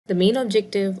The main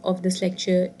objective of this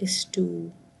lecture is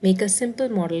to make a simple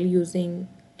model using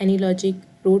AnyLogic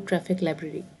road traffic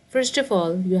library. First of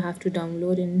all, you have to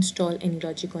download and install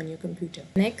AnyLogic on your computer.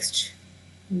 Next,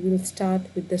 we will start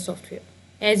with the software.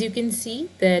 As you can see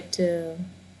that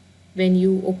when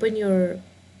you open your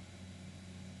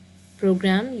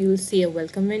program, you will see a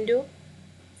welcome window.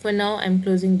 For now, I'm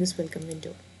closing this welcome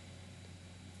window.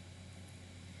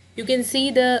 You can see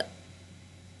the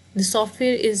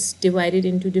software is divided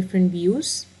into different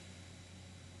views.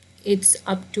 It's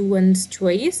up to one's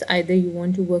choice. Either you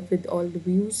want to work with all the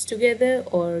views together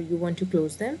or you want to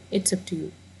close them. It's up to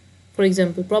you. For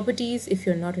example, properties, if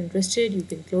you're not interested, you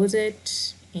can close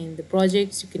it. In the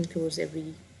projects, you can close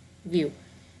every view.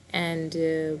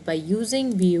 And by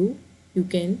using view, you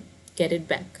can get it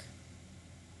back.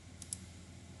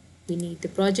 We need the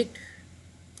project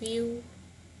view,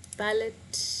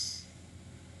 palette,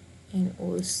 and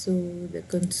also the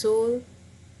console,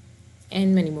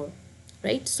 and many more,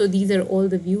 right? So these are all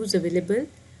the views available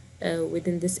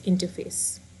within this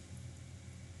interface.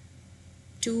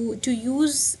 To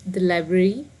use the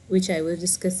library, which I was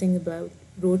discussing about,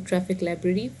 road traffic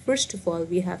library, first of all,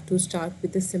 we have to start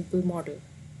with a simple model.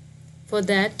 For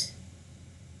that,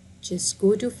 just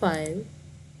go to File,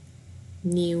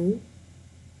 New,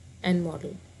 and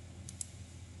Model.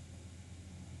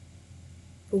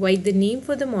 Provide the name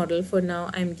for the model. For now,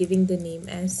 I'm giving the name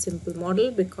as simple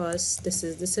model because this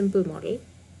is the simple model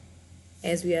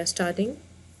as we are starting.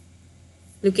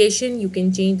 Location, you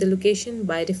can change the location.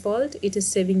 By default, it is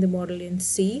saving the model in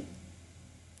C.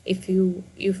 If you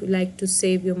like to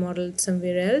save your model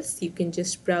somewhere else, you can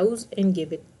just browse and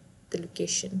give it the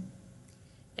location.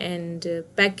 And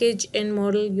package and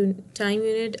model time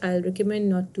unit, I'll recommend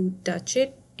not to touch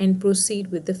it and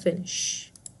proceed with the finish.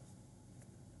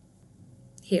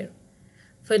 Here.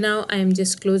 For now, I am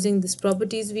just closing this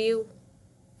properties view,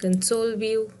 console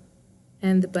view,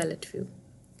 and the palette view.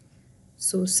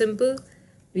 So simple.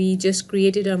 We just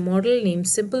created our model named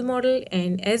simple model,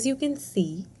 and as you can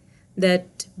see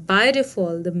that by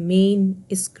default the main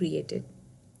is created.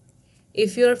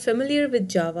 If you are familiar with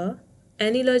Java,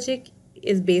 AnyLogic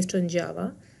is based on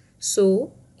Java.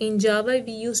 So in Java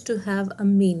we used to have a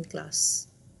main class,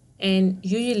 and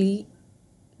usually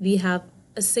we have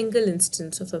a single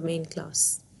instance of a main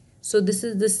class. So this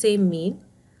is the same main,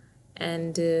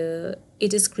 and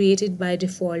it is created by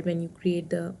default when you create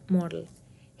the model.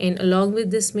 And along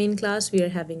with this main class, we are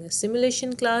having a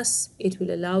simulation class. It will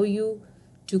allow you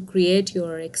to create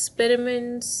your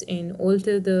experiments and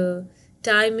alter the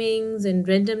timings and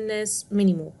randomness,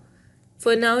 many more.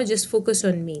 For now, just focus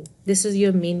on main. This is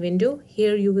your main window.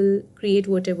 Here you will create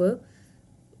whatever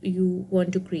you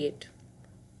want to create.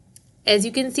 As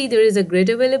you can see, there is a grid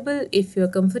available. If you're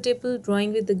comfortable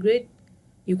drawing with the grid,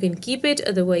 you can keep it.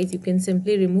 Otherwise, you can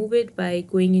simply remove it by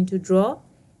going into Draw,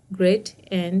 Grid,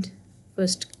 and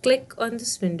first click on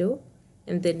this window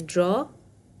and then Draw,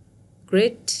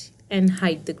 Grid, and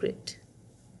hide the grid.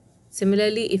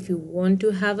 Similarly, if you want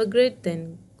to have a grid,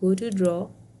 then go to Draw,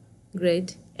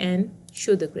 Grid, and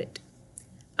show the grid.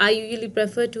 I usually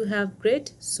prefer to have grid,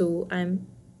 so I'm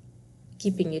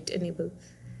keeping it enabled.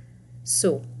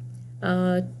 So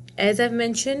as I've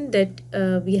mentioned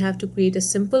that we have to create a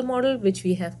simple model, which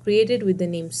we have created with the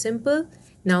name simple.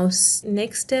 Now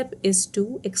next step is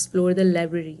to explore the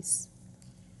libraries.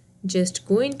 Just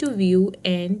go into view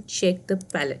and check the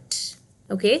palette.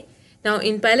 Okay, now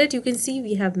in palette you can see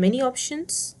we have many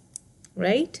options,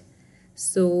 right?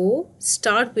 So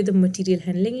start with the material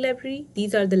handling library.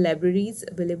 These are the libraries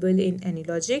available in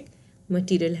AnyLogic: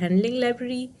 material handling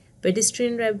library,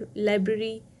 pedestrian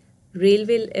library, rail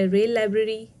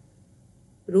library,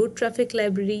 road traffic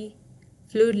library,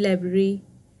 fluid library,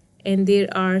 and there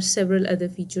are several other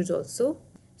features also.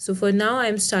 So for now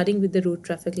I'm starting with the road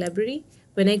traffic library.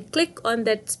 When I click on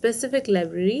that specific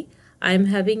library, I'm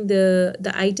having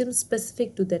the items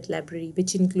specific to that library,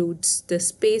 which includes the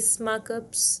space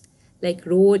markups like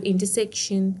road,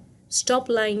 intersection, stop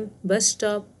line, bus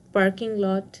stop, parking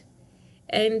lot.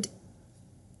 And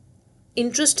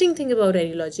interesting thing about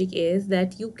AnyLogic is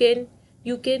that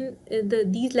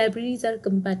these libraries are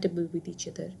compatible with each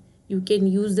other. You can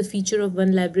use the feature of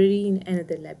one library in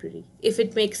another library. If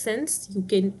it makes sense, you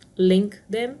can link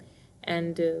them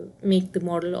and make the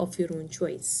model of your own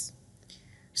choice.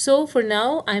 So for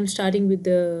now, I'm starting with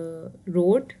the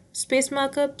road space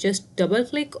markup. Just double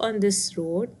click on this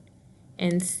road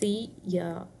and see,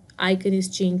 yeah, icon is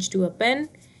changed to a pen,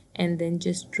 and then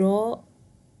just draw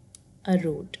a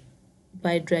road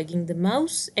by dragging the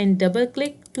mouse and double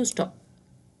click to stop.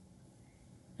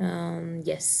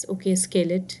 Yes, okay,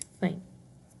 scale it, fine.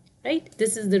 Right,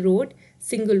 this is the road.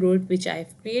 single road which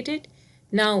I've created.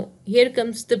 Now here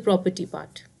comes the property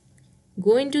part.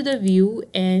 Go into the view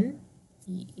and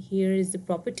here is the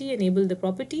property, enable the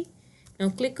property. Now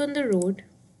click on the road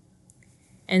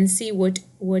and see what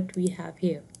we have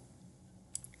here.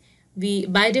 We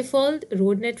by default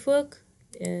road network,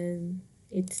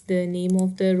 it's the name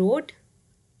of the road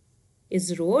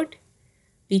is road.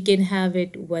 We can have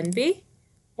it one way,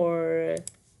 or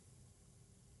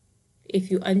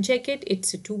if you uncheck it,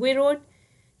 it's a two-way road.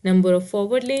 Number of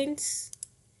forward lanes,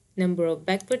 number of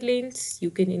backward lanes, you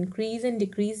can increase and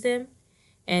decrease them.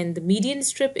 And the median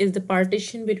strip is the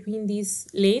partition between these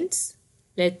lanes.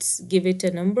 Let's give it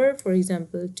a number, for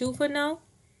example 2 for now.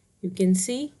 You can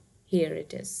see here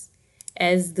it is.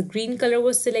 As the green color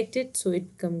was selected, so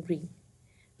it become green.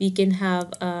 We can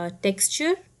have a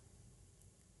texture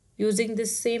using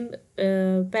this same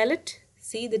palette.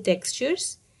 See the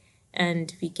textures,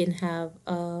 and we can have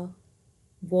a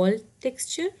wall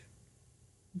texture,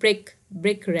 brick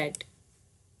red.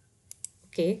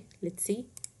 Okay, let's see.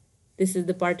 This is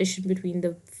the partition between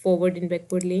the forward and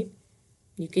backward lane.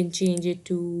 You can change it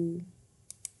to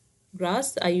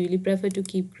grass. I usually prefer to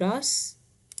keep grass.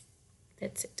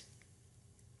 That's it.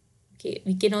 Okay,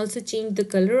 we can also change the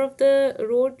color of the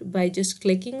road by just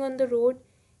clicking on the road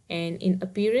and in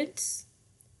appearance.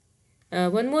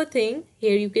 One more thing,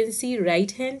 here you can see right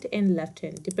hand and left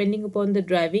hand depending upon the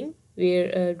driving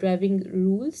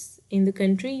rules in the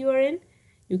country you are in.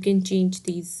 You can change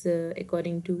these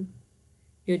according to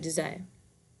your desire.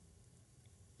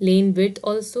 Lane width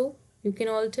also you can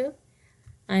alter.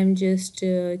 I'm just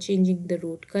changing the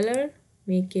road color,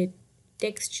 make it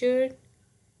textured,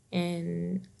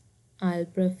 and I'll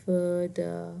prefer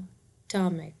the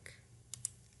tarmac.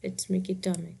 Let's make it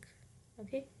tarmac.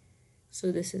 Okay,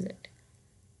 so this is it.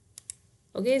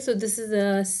 Okay, so this is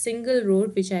a single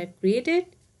road which I've created.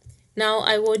 Now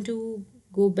I want to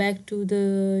go back to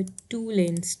the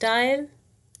 2-lane style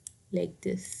like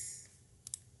this.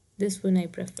 This one I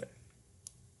prefer.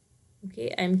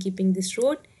 Okay, I'm keeping this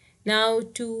road. Now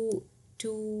to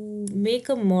make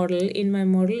a model, in my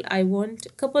model I want a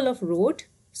couple of road,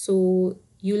 so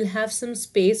you'll have some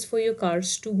space for your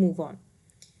cars to move on.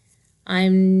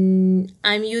 I'm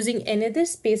using another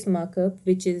space markup,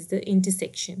 which is the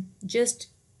intersection just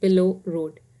below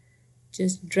road.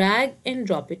 Just drag and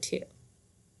drop it here.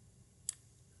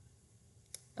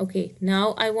 Okay,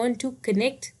 now I want to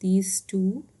connect these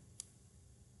two.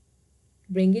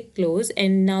 Bring it close,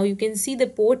 and now you can see the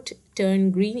port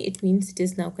turn green. It means it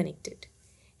is now connected.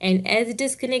 And as it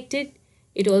is connected,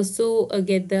 it also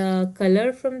get the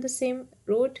color from the same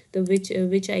road, the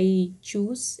which I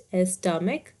choose as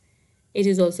tarmac. It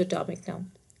is also tarmac now.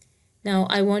 Now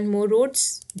I want more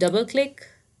roads. Double click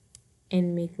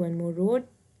and make one more road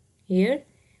here.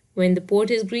 When the port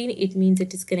is green, it means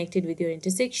it is connected with your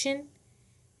intersection.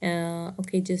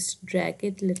 Okay, just drag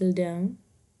it a little down.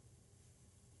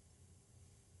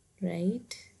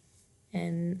 Right,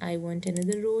 and I want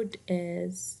another road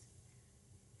as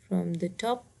from the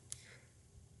top.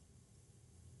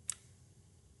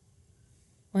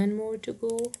 One more to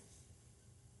go,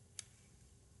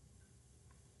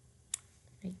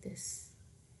 like this.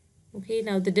 Okay,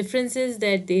 now the difference is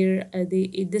that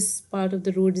this part of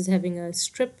the road is having a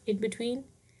strip in between.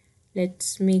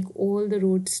 Let's make all the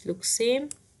roads look same.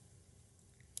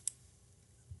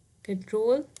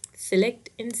 Control, select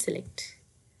and select.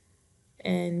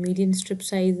 And median strip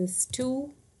size is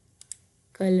 2.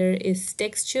 Color is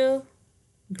texture,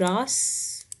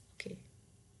 grass. Okay,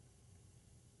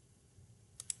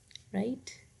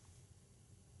 right.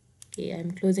 Okay,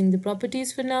 I'm closing the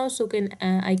properties for now, so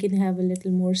I can have a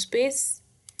little more space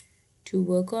to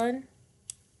work on.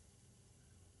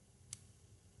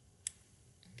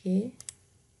 Okay,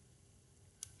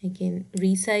 I can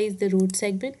resize the road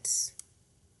segments,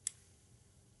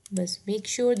 but make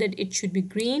sure that it should be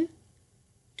green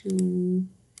to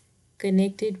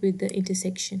connect it with the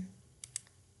intersection.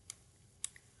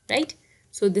 Right,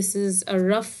 so this is a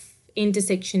rough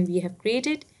intersection we have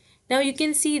created. Now you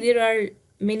can see there are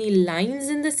many lines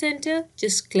in the center.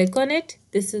 Just click on it.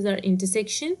 This is our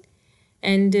intersection,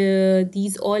 and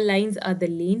these all lines are the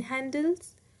lane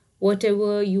handles.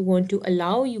 Whatever you want to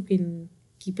allow, you can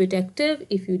keep it active.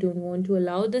 If you don't want to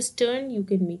allow this turn, you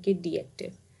can make it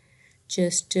deactive.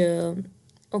 Just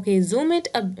okay, zoom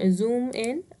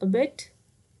in a bit,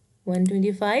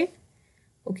 125.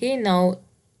 Okay, now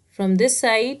from this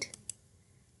side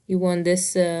you want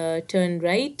this turn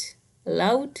right,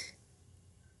 allowed.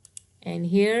 And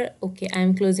here, okay,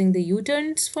 I'm closing the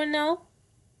U-turns for now,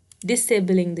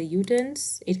 disabling the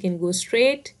U-turns. It can go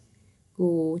straight,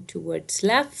 go towards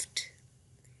left,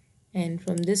 and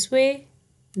from this way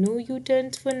no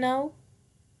U-turns for now.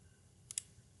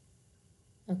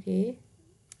 Okay,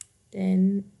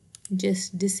 then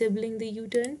just disabling the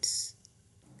U-turns.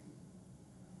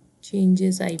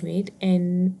 Changes I made,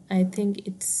 and I think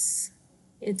it's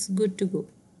good to go.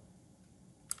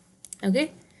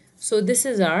 Okay, so this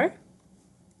is our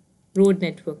road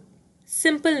network.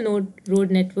 Simple node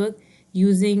road network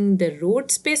using the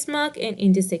road space mark and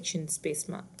intersection space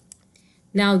mark.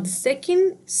 Now the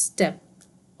second step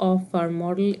of our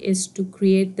model is to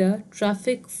create the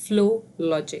traffic flow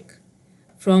logic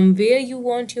from where you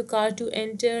want your car to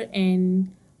enter,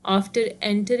 and after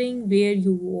entering where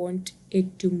you want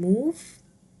it to move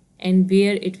and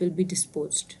where it will be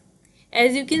disposed.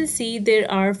 As you can see, there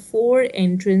are 4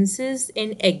 entrances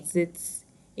and exits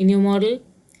in your model.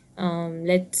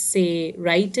 Let's say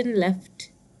right and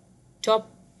left, top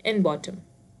and bottom.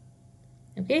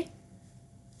 Okay.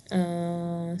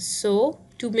 So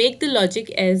to make the logic,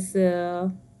 as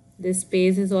this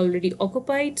space is already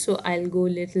occupied, so I'll go a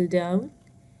little down,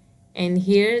 and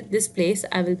here this place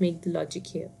I will make the logic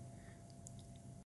here.